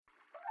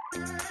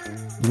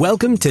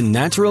Welcome to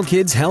Natural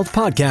Kids Health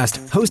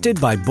Podcast,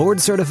 hosted by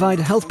board-certified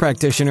health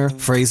practitioner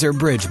Fraser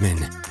Bridgman.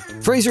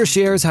 Fraser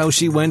shares how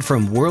she went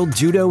from world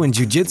judo and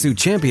jiu-jitsu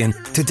champion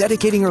to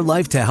dedicating her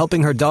life to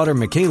helping her daughter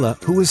Michaela,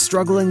 who was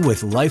struggling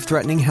with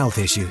life-threatening health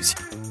issues.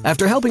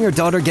 After helping her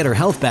daughter get her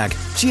health back,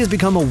 she has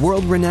become a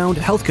world-renowned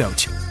health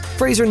coach.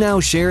 Fraser now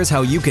shares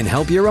how you can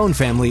help your own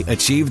family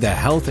achieve the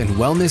health and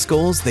wellness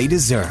goals they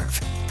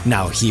deserve.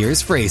 Now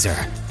here's Fraser.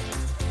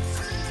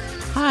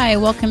 Hi,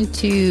 welcome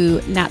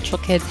to Natural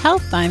Kids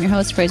Health. I'm your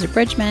host, Fraser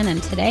Bridgman,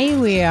 and today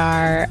we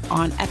are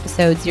on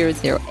episode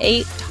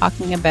 008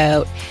 talking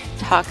about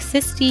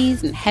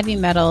toxicities and heavy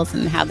metals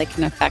and how they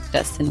can affect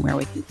us and where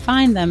we can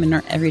find them in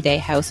our everyday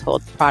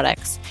household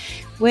products,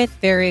 with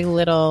very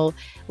little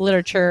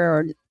literature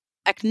or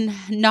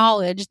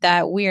acknowledge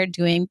that we are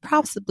doing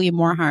possibly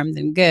more harm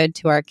than good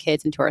to our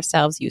kids and to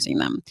ourselves using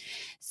them.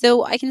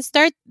 So I can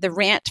start the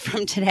rant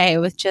from today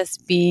with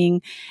just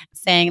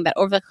saying that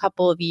over the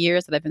couple of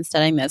years that I've been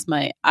studying this,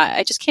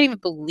 I just can't even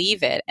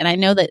believe it. And I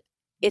know that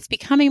it's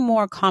becoming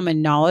more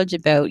common knowledge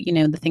about,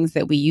 the things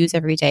that we use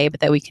every day,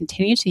 but that we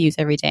continue to use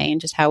every day, and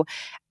just how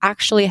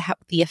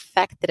the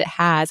effect that it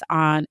has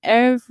on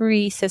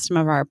every system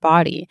of our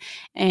body.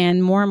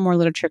 And more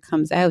literature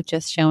comes out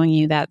just showing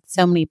you that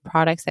so many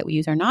products that we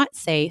use are not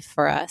safe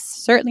for us,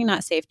 certainly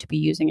not safe to be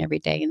using every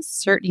day, and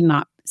certainly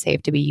not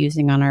safe to be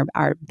using on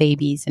our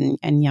babies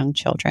and young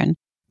children.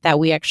 That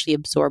we actually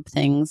absorb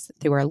things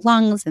through our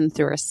lungs and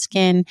through our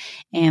skin,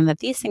 and that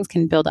these things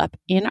can build up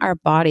in our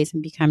bodies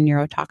and become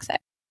neurotoxic.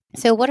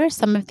 So what are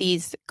some of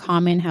these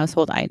common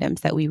household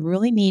items that we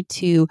really need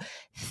to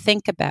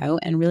think about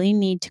and really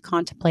need to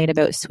contemplate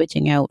about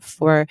switching out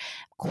for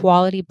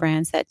quality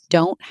brands that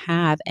don't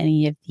have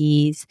any of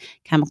these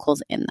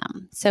chemicals in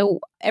them?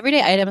 So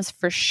everyday items,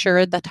 for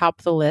sure, the top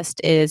of the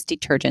list is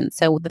detergent.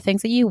 So the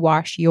things that you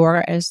wash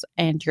yours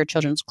and your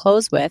children's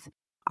clothes with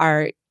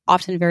are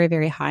often very,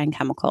 very high in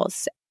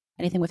chemicals.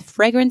 Anything with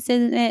fragrance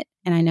in it,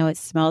 and I know it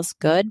smells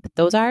good, but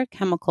those are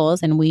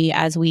chemicals, and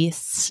as we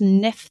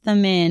sniff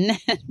them in,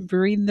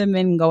 breathe them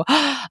in, and go,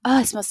 oh,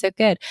 it smells so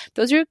good.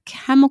 Those are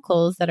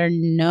chemicals that are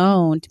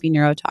known to be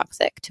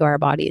neurotoxic to our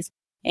bodies,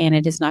 and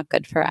it is not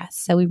good for us.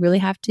 So we really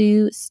have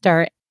to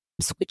start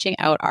switching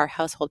out our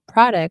household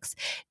products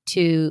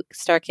to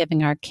start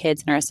giving our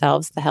kids and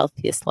ourselves the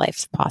healthiest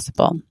lives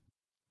possible.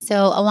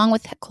 So along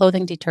with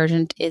clothing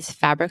detergent is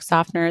fabric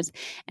softeners,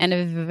 and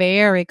a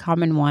very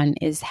common one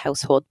is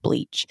household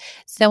bleach.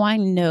 So I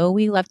know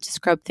we love to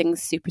scrub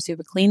things super,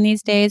 super clean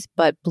these days,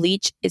 but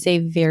bleach is a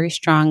very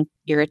strong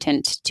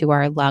irritant to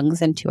our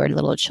lungs and to our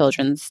little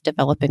children's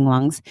developing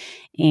lungs.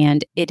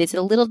 And it is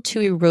a little too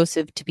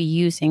erosive to be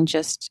using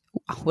just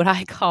what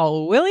I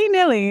call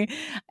willy-nilly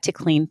to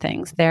clean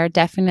things. There are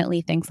definitely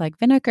things like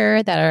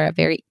vinegar that are a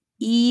very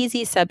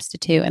easy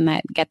substitute and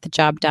that get the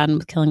job done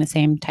with killing the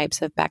same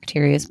types of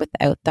bacteria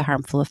without the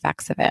harmful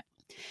effects of it.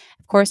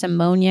 Of course,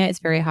 ammonia is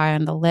very high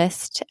on the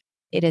list.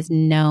 It is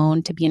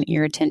known to be an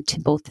irritant to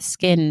both the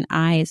skin,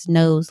 eyes,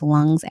 nose,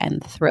 lungs,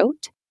 and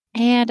throat.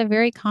 And a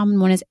very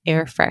common one is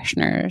air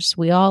fresheners.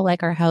 We all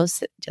like our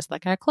house, just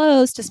like our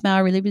clothes, to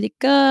smell really, really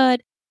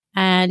good.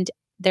 And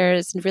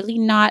there's really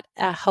not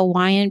a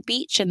Hawaiian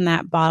beach in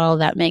that bottle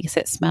that makes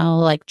it smell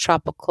like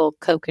tropical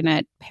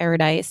coconut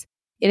paradise.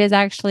 It is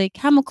actually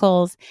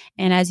chemicals,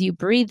 and as you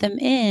breathe them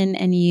in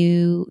and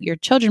your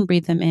children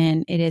breathe them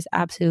in, it is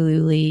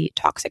absolutely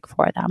toxic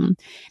for them.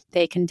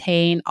 A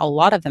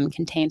lot of them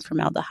contain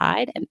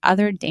formaldehyde and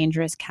other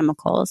dangerous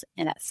chemicals,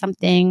 and that's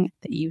something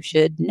that you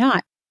should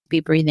not be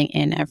breathing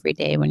in every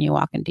day when you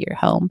walk into your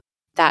home.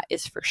 That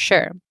is for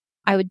sure.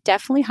 I would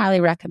definitely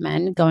highly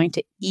recommend going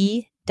to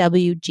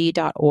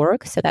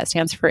EWG.org, so that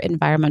stands for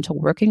Environmental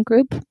Working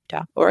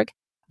Group.org.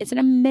 It's an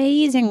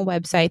amazing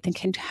website that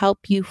can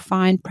help you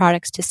find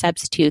products to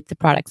substitute the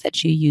products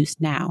that you use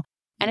now.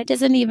 And it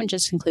doesn't even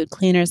just include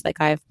cleaners like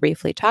I've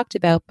briefly talked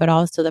about, but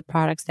also the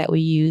products that we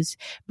use,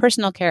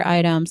 personal care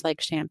items like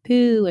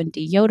shampoo and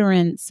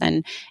deodorants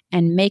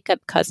and makeup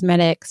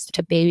cosmetics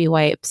to baby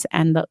wipes.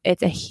 And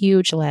it's a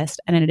huge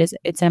list, and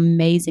it's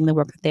amazing the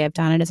work that they have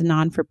done. It is a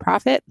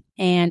non-for-profit,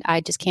 and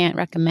I just can't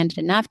recommend it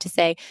enough to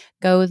say,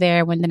 go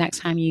there when the next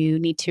time you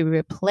need to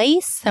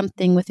replace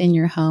something within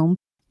your home.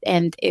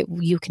 And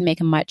you can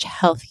make a much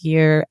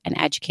healthier and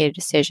educated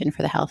decision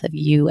for the health of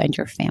you and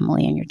your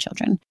family and your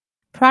children.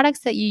 Products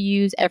that you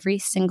use every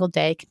single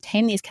day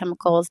contain these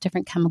chemicals,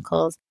 different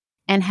chemicals,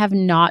 and have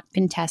not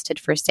been tested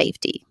for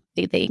safety.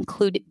 They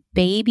include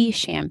baby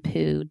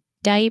shampoo,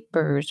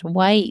 diapers,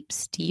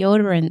 wipes,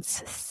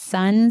 deodorants,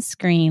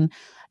 sunscreen,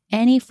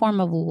 any form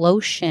of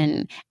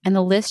lotion, and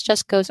the list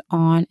just goes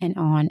on and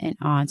on and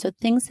on. So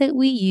things that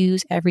we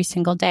use every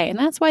single day. And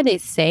that's why they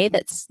say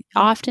that's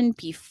often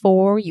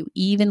before you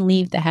even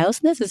leave the house.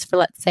 And this is for,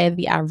 let's say,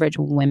 the average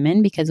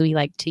women, because we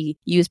like to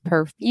use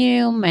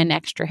perfume and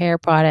extra hair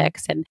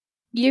products and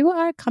you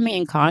are coming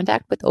in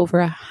contact with over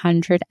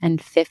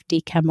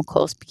 150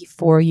 chemicals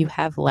before you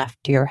have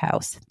left your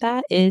house.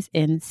 That is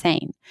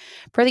insane.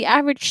 For the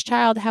average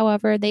child,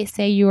 however, they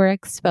say you are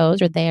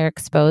exposed or they are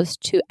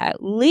exposed to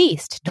at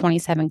least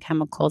 27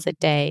 chemicals a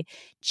day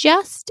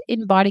just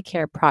in body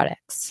care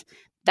products.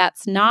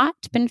 That's not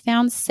been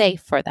found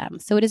safe for them.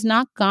 So it has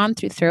not gone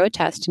through thorough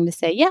testing to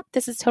say, yep,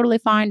 this is totally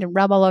fine to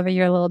rub all over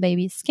your little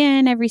baby's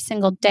skin every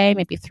single day,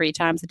 maybe 3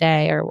 times a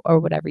day or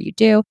whatever you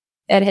do.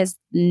 It has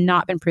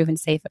not been proven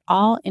safe at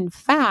all. In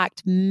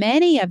fact,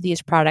 many of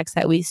these products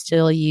that we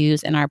still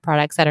use in our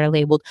products that are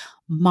labeled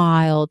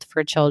mild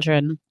for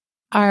children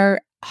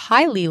are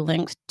highly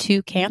linked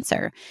to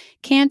cancer.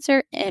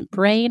 Cancer and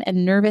brain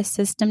and nervous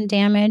system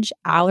damage,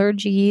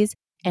 allergies,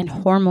 and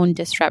hormone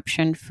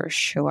disruption for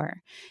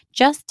sure.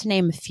 Just to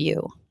name a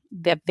few,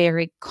 the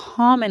very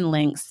common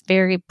links,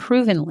 very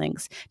proven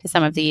links to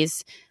some of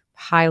these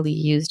highly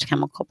used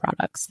chemical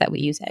products that we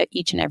use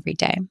each and every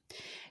day.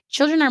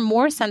 Children are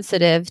more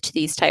sensitive to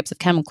these types of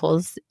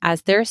chemicals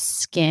as their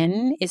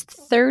skin is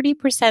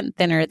 30%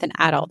 thinner than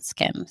adult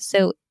skin.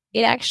 So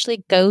it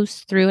actually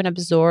goes through and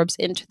absorbs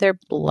into their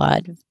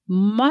blood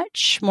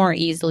much more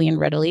easily and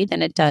readily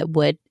than it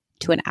would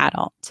to an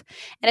adult.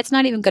 And it's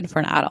not even good for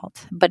an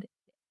adult, but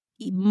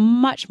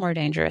much more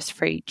dangerous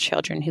for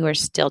children who are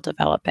still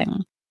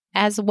developing.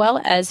 As well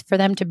as for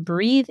them to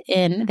breathe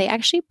in, they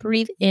actually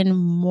breathe in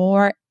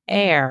more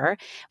air,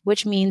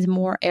 which means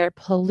more air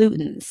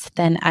pollutants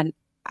than an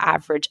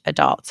average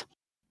adult.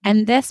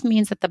 And this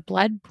means that the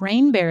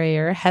blood-brain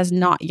barrier has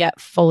not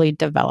yet fully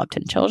developed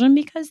in children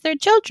because they're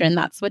children.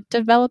 That's what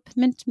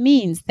development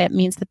means. That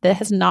means that it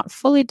has not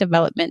fully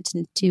developed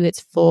into its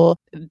full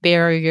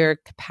barrier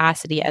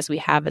capacity as we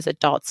have as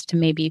adults to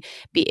maybe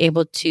be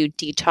able to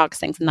detox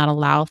things and not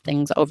allow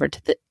things over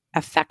to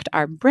affect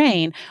our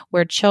brain,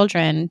 where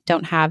children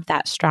don't have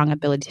that strong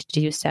ability to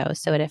do so.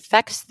 So it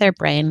affects their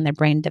brain and their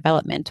brain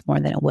development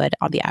more than it would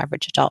on the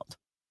average adult.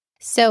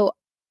 So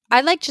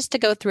I'd like just to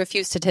go through a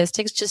few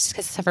statistics just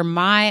because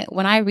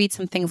when I read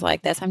some things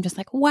like this, I'm just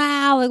like,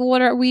 wow, like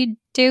what are we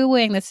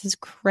doing? This is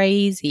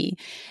crazy.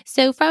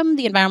 So from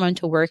the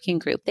Environmental Working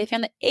Group, they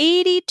found that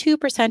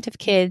 82% of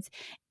kids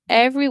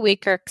every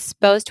week are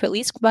exposed to at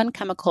least one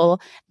chemical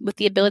with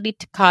the ability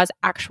to cause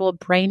actual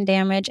brain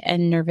damage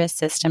and nervous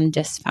system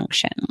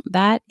dysfunction.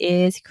 That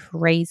is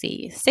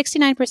crazy.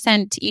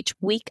 69% each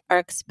week are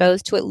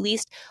exposed to at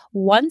least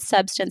one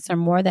substance or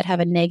more that have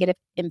a negative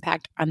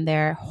impact on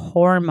their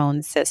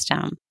hormone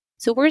system.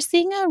 So we're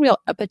seeing a real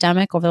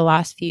epidemic over the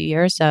last few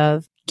years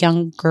of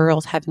young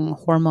girls having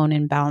hormone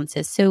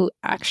imbalances. So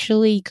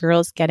actually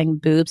girls getting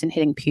boobs and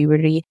hitting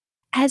puberty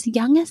as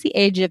young as the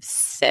age of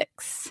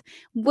 6,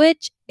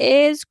 which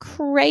is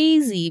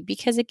crazy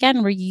because,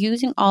 again, we're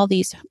using all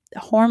these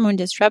hormone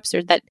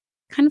disruptors that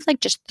kind of like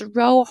just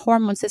throw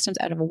hormone systems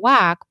out of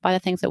whack by the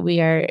things that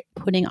we are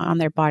putting on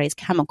their bodies,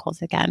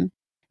 chemicals again.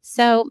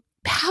 So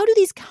how do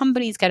these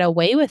companies get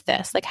away with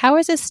this? Like, how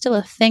is this still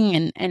a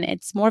thing? And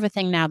it's more of a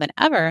thing now than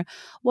ever.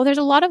 Well, there's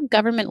a lot of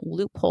government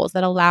loopholes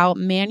that allow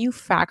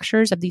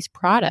manufacturers of these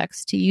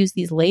products to use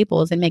these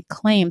labels and make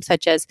claims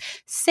such as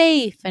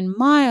safe and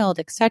mild,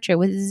 etc.,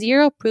 with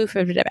zero proof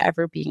of it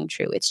ever being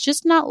true. It's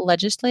just not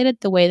legislated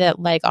the way that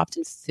like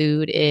often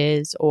food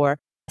is or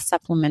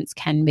supplements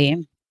can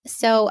be.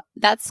 So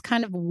that's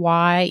kind of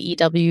why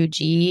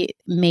EWG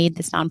made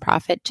this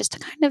nonprofit, just to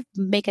kind of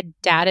make a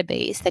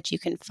database that you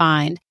can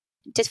find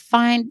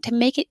to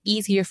make it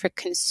easier for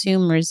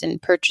consumers and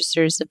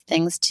purchasers of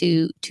things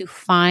to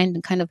find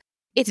and kind of.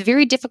 It's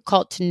very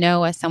difficult to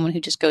know as someone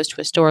who just goes to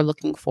a store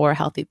looking for a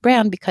healthy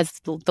brand because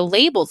the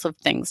labels of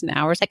things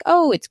now are like,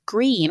 oh, it's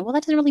green. Well,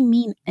 that doesn't really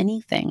mean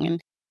anything. And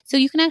so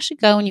you can actually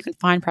go and you can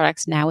find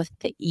products now with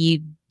the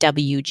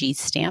EWG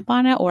stamp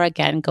on it, or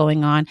again,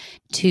 going on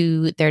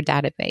to their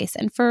database.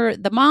 And for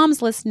the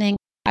moms listening,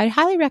 I'd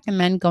highly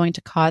recommend going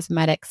to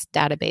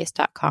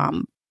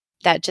cosmeticsdatabase.com.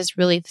 That just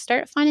really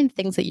start finding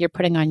things that you're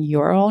putting on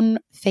your own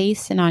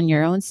face and on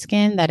your own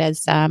skin that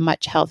is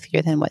much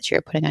healthier than what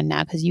you're putting on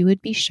now, because you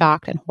would be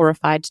shocked and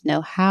horrified to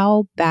know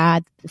how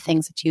bad the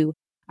things that you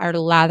are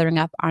lathering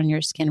up on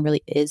your skin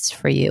really is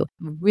for you.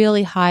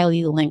 Really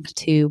highly linked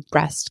to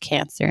breast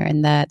cancer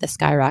and the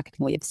skyrocketing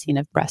we have seen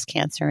of breast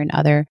cancer and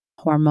other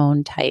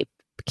hormone type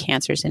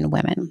cancers in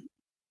women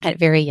at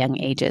very young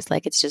ages.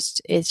 Like it's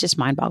just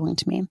mind-boggling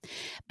to me.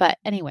 But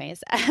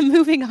anyways,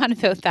 moving on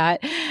about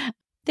that.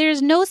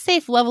 There's no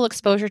safe level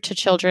exposure to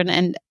children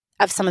and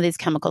of some of these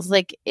chemicals.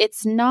 Like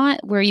it's not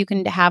where you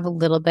can have a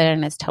little bit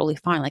and it's totally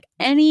fine. Like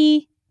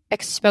any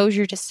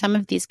exposure to some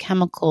of these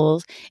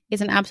chemicals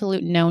is an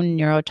absolute known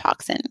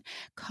neurotoxin,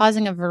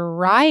 causing a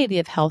variety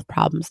of health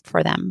problems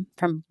for them,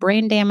 from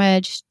brain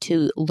damage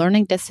to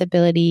learning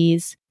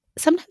disabilities.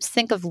 Sometimes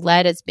think of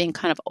lead as being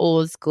kind of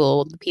old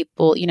school. The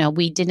people,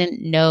 we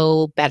didn't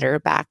know better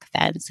back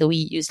then. So we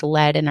used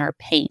lead in our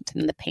paint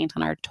and the paint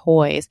on our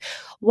toys.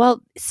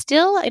 Well,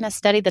 still in a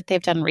study that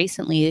they've done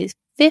recently,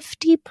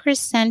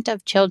 50%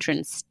 of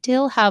children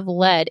still have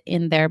lead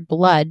in their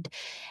blood.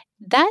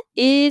 That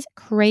is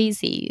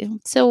crazy.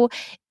 So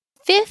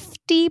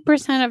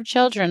 50% of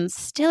children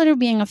still are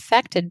being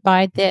affected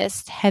by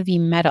this heavy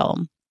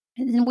metal.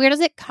 And where does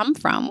it come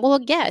from? Well,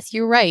 yes,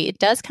 you're right. It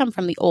does come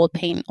from the old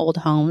paint, old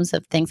homes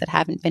of things that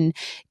haven't been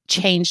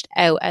changed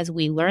out as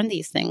we learn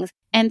these things,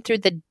 and through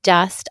the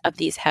dust of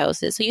these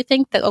houses. So you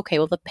think that, okay,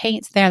 well, the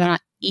paint's there, they're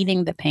not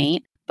eating the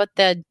paint, but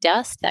the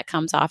dust that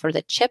comes off or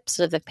the chips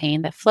of the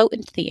paint that float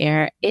into the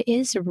air, it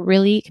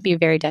can be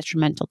very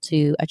detrimental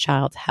to a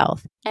child's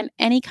health. And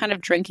any kind of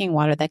drinking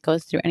water that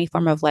goes through any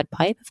form of lead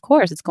pipe, of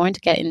course, it's going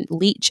to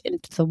leach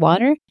into the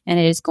water and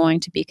it is going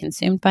to be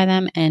consumed by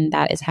them. And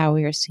that is how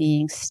we are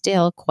seeing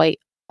still quite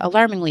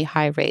alarmingly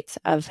high rates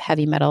of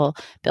heavy metal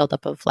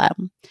buildup of lead.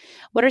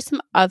 What are some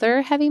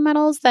other heavy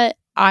metals that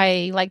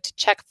I like to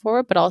check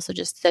for, but also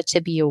just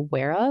to be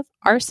aware of?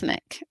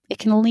 Arsenic. It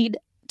can lead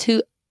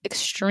to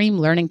extreme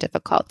learning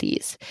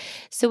difficulties.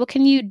 So what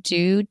can you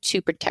do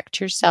to protect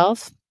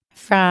yourself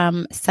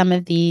from some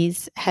of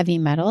these heavy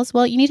metals?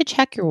 Well, you need to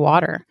check your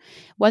water,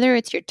 whether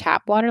it's your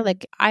tap water.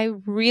 Like, I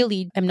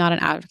really am not an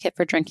advocate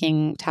for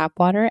drinking tap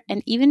water.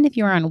 And even if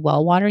you're on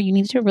well water,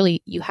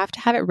 you have to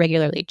have it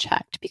regularly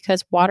checked,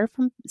 because water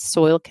from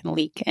soil can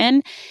leak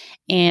in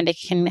and it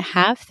can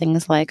have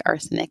things like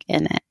arsenic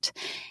in it.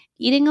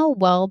 Eating a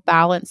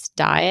well-balanced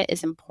diet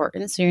is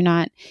important, so you're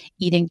not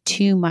eating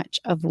too much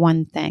of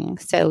one thing.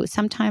 So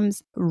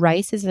sometimes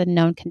rice is a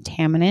known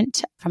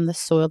contaminant from the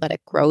soil that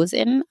it grows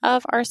in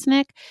of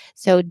arsenic.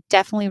 So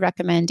definitely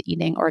recommend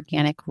eating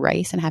organic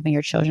rice and having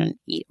your children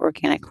eat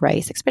organic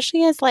rice,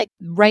 especially as like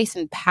rice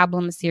and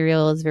pablum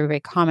cereal is very,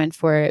 very common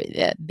for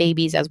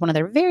babies as one of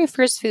their very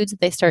first foods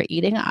that they start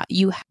eating.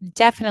 You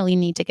definitely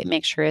need to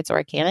make sure it's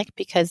organic,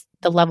 because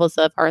the levels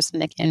of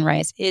arsenic in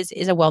rice is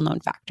a well-known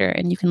factor,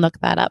 and you can look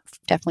that up.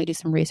 Definitely do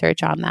some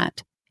research on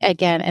that.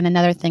 Again, and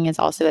another thing is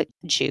also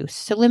juice.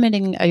 So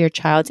limiting your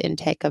child's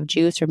intake of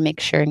juice, or make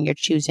sure you're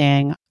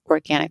choosing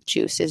organic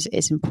juice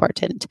is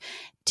important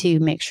to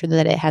make sure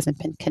that it hasn't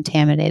been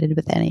contaminated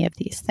with any of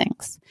these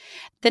things.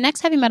 The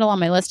next heavy metal on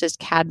my list is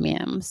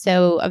cadmium.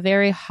 So a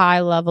very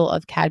high level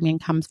of cadmium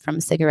comes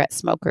from cigarette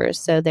smokers.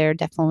 So they're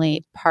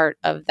definitely part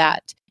of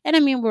that. And I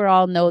mean, we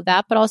all know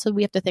that, but also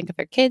we have to think of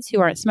our kids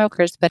who aren't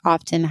smokers, but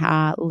often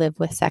live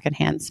with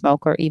secondhand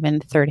smoke or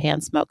even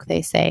thirdhand smoke,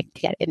 they say,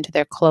 get into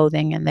their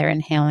clothing and they're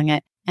inhaling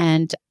it.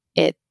 And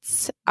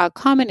it's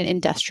common in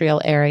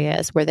industrial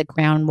areas where the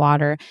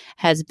groundwater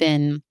has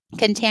been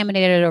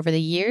contaminated over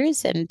the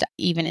years and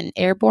even in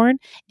airborne.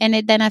 And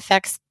it then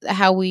affects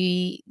how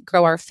we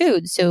grow our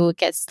food. So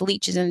it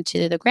leaches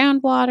into the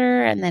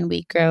groundwater, and then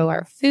we grow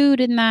our food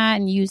in that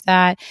and use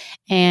that.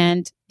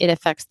 And it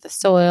affects the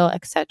soil,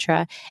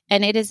 etc.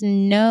 And it is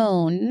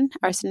known,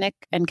 arsenic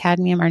and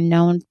cadmium are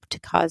known to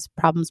cause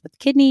problems with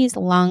kidneys,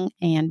 lung,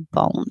 and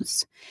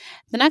bones.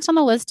 The next on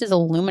the list is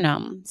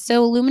aluminum.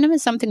 So aluminum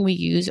is something we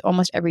use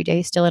almost every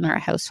day still in our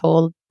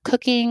household.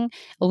 Cooking,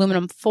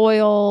 aluminum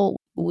foil,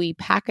 we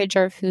package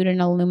our food in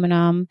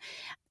aluminum.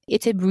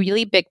 It's a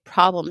really big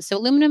problem. So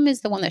aluminum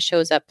is the one that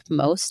shows up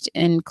most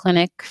in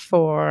clinic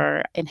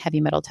in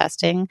heavy metal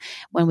testing.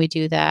 When we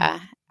do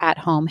the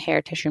at-home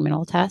hair tissue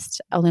mineral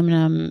test,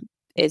 aluminum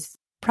is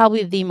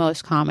probably the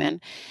most common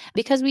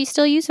because we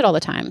still use it all the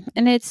time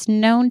and it's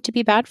known to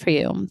be bad for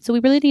you. So we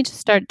really need to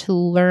start to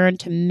learn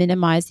to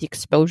minimize the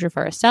exposure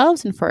for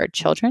ourselves and for our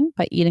children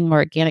by eating more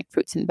organic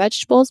fruits and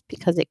vegetables,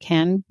 because it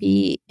can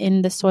be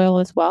in the soil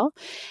as well.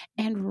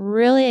 And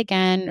really,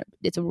 again,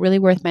 it's really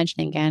worth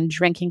mentioning again,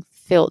 drinking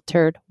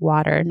filtered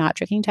water, not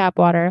drinking tap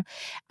water,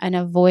 and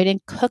avoiding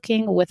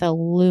cooking with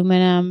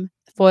aluminum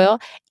foil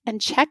and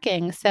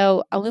checking.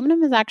 So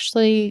aluminum is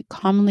actually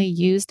commonly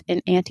used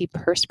in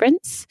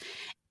antiperspirants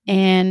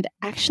and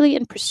actually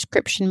in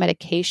prescription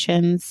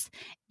medications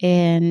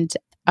and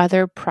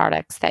other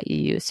products that you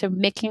use. So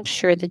making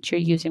sure that you're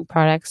using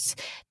products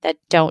that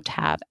don't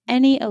have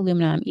any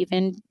aluminum.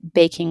 Even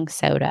baking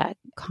soda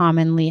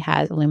commonly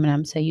has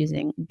aluminum. So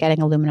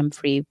getting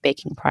aluminum-free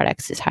baking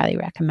products is highly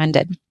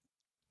recommended.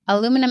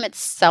 Aluminum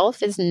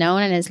itself is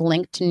known and is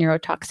linked to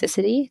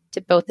neurotoxicity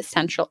to both the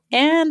central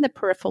and the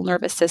peripheral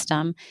nervous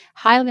system,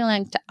 highly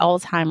linked to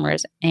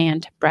Alzheimer's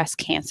and breast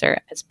cancer,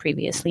 as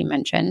previously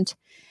mentioned.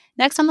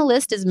 Next on the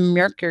list is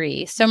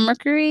mercury. So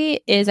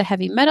mercury is a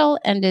heavy metal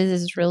and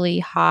is really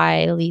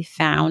highly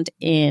found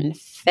in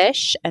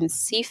fish and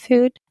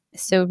seafood.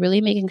 So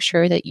really making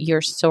sure that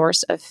your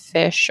source of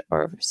fish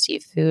or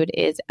seafood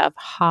is of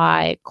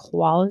high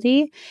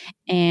quality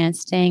and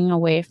staying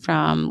away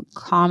from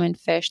common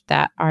fish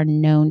that are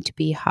known to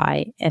be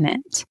high in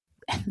it.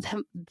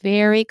 The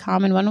very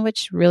common one,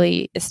 which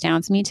really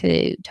astounds me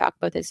to talk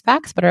about these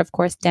facts, but are of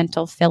course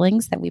dental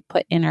fillings that we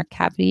put in our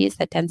cavities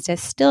that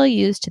dentists still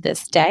use to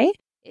this day.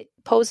 It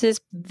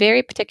poses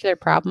very particular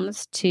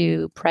problems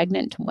to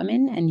pregnant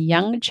women and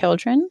young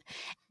children.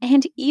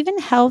 And even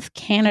Health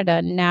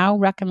Canada now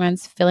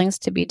recommends fillings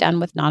to be done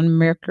with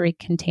non-mercury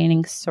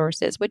containing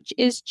sources, which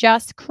is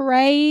just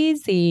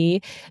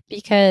crazy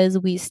because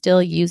we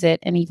still use it.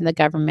 And even the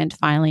government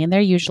finally, and they're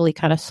usually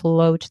kind of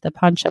slow to the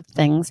punch of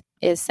things,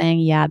 is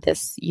saying, yeah,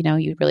 this,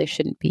 you really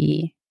shouldn't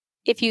be.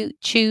 If you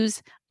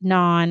choose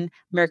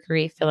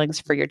non-mercury fillings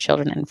for your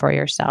children and for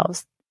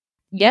yourselves.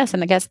 Yes,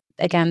 and I guess,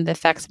 again, the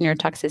effects of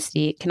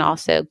neurotoxicity can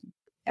also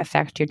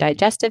affect your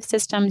digestive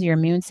systems, your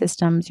immune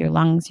systems, your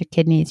lungs, your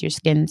kidneys, your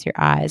skins, your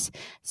eyes.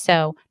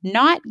 So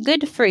not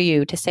good for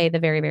you, to say the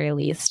very, very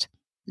least.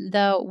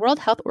 The World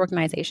Health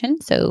Organization,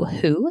 so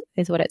WHO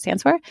is what it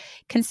stands for,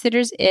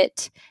 considers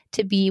it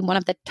to be one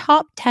of the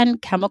top 10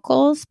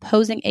 chemicals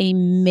posing a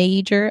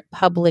major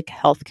public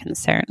health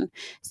concern.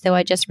 So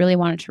I just really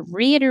wanted to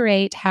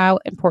reiterate how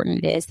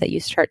important it is that you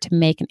start to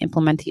make and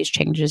implement these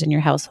changes in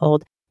your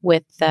household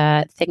with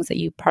the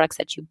products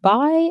that you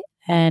buy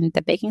and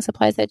the baking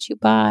supplies that you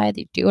buy,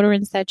 the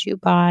deodorants that you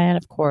buy, and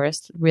of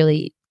course,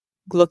 really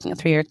looking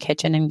through your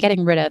kitchen and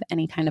getting rid of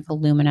any kind of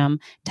aluminum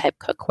type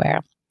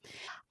cookware.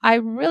 I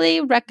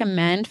really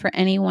recommend for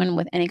anyone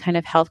with any kind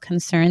of health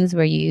concerns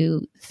where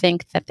you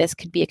think that this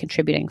could be a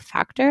contributing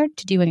factor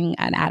to doing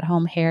an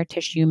at-home hair,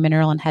 tissue,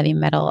 mineral, and heavy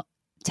metal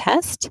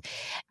test.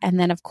 And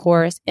then, of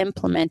course,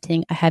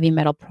 implementing a heavy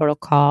metal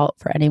protocol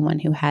for anyone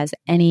who has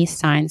any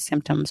signs,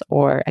 symptoms,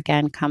 or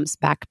again, comes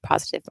back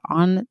positive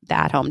on the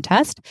at-home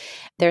test.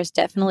 There's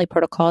definitely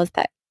protocols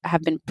that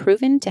have been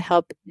proven to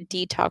help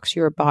detox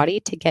your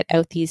body to get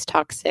out these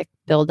toxic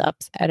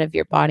buildups out of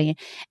your body.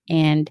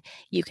 And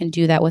you can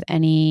do that with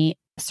any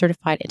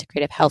certified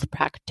integrative health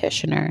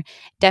practitioner.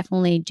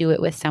 Definitely do it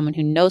with someone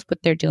who knows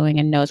what they're doing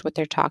and knows what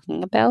they're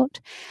talking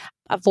about.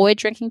 Avoid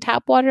drinking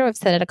tap water. I've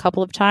said it a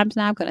couple of times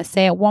now. I'm going to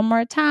say it one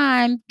more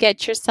time.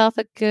 Get yourself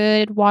a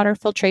good water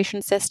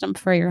filtration system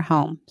for your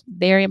home.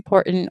 Very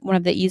important. One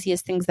of the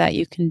easiest things that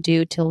you can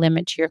do to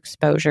limit your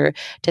exposure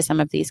to some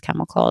of these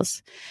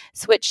chemicals.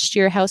 Switch to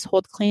your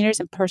household cleaners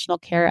and personal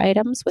care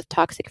items with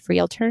toxic-free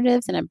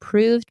alternatives and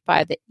approved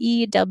by the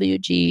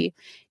EWG.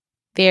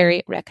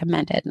 Very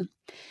recommended.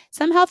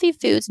 Some healthy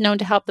foods known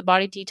to help the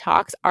body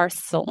detox are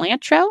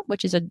cilantro,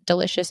 which is a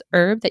delicious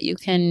herb that you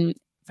can,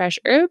 fresh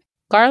herb,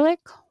 garlic,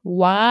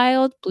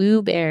 wild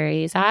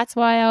blueberries. That's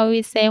why I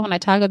always say when I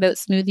talk about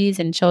smoothies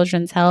and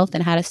children's health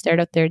and how to start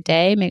out their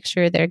day, make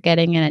sure they're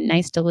getting in a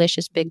nice,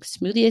 delicious, big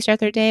smoothie to start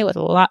their day with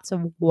lots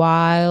of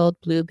wild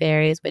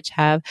blueberries, which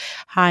have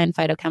high in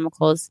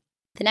phytochemicals.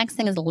 The next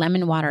thing is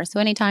lemon water. So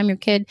anytime your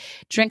kid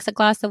drinks a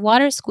glass of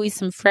water, squeeze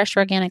some fresh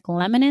organic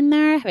lemon in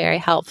there. Very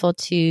helpful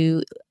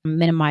to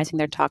minimizing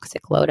their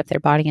toxic load of their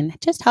body and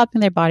just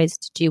helping their bodies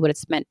to do what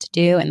it's meant to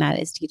do, and that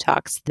is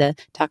detox the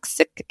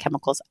toxic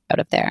chemicals out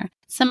of there.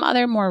 Some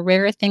other more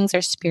rare things are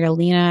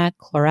spirulina,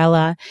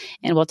 chlorella,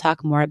 and we'll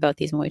talk more about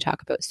these when we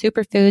talk about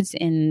superfoods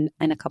in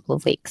a couple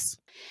of weeks.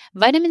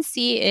 Vitamin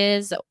C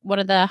is one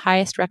of the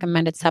highest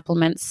recommended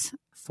supplements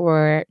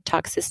for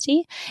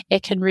toxicity.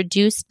 It can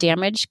reduce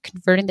damage,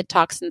 converting the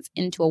toxins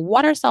into a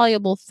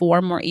water-soluble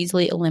form more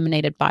easily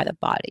eliminated by the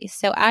body.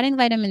 So adding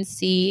vitamin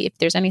C, if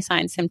there's any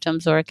signs,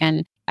 symptoms, or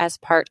again, as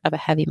part of a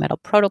heavy metal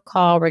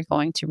protocol, we're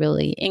going to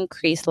really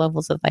increase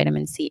levels of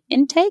vitamin C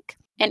intake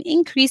and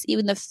increase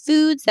even the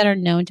foods that are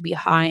known to be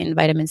high in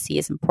vitamin C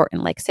is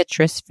important, like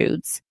citrus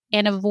foods,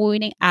 and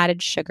avoiding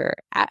added sugar.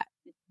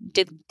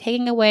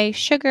 Taking away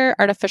sugar,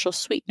 artificial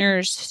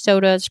sweeteners,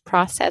 sodas,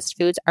 processed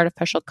foods,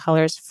 artificial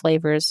colors,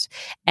 flavors,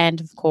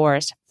 and of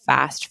course,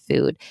 fast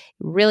food.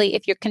 Really,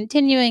 if you're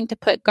continuing to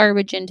put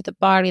garbage into the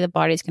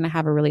body's going to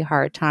have a really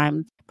hard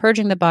time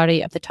purging the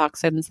body of the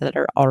toxins that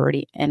are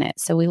already in it.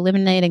 So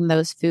eliminating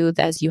those foods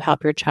as you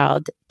help your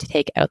child to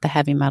take out the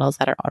heavy metals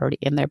that are already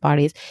in their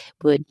bodies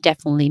would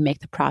definitely make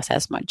the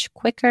process much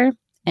quicker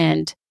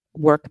and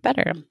work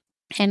better.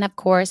 And of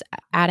course,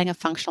 adding a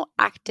functional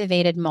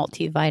activated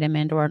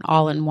multivitamin or an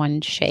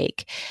all-in-one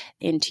shake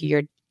into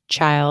your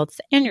child's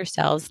and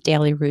yourselves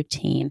daily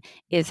routine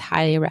is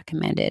highly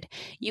recommended.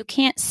 You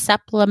can't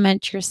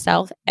supplement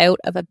yourself out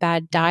of a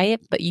bad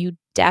diet, but you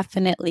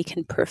definitely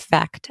can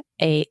perfect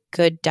a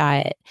good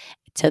diet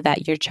so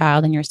that your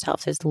child and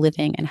yourself is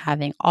living and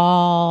having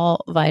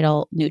all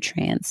vital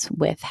nutrients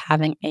with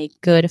having a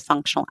good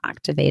functional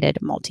activated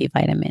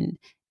multivitamin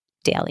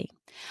daily.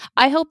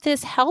 I hope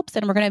this helps,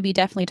 and we're going to be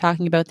definitely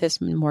talking about this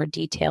in more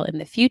detail in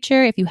the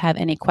future. If you have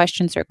any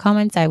questions or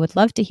comments, I would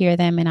love to hear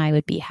them, and I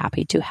would be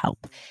happy to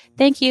help.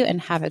 Thank you, and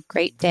have a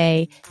great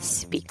day.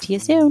 Speak to you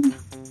soon.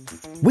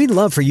 We'd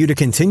love for you to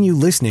continue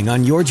listening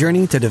on your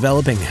journey to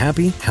developing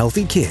happy,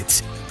 healthy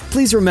kids.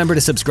 Please remember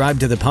to subscribe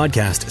to the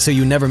podcast so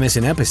you never miss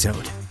an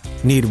episode.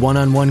 Need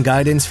one-on-one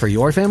guidance for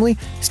your family?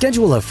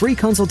 Schedule a free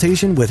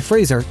consultation with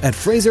Fraser at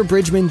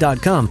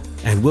FraserBridgman.com,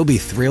 and we'll be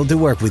thrilled to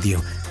work with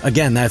you.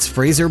 Again, that's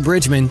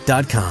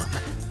FraserBridgman.com.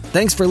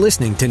 Thanks for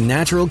listening to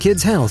Natural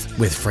Kids Health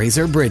with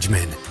Fraser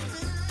Bridgman.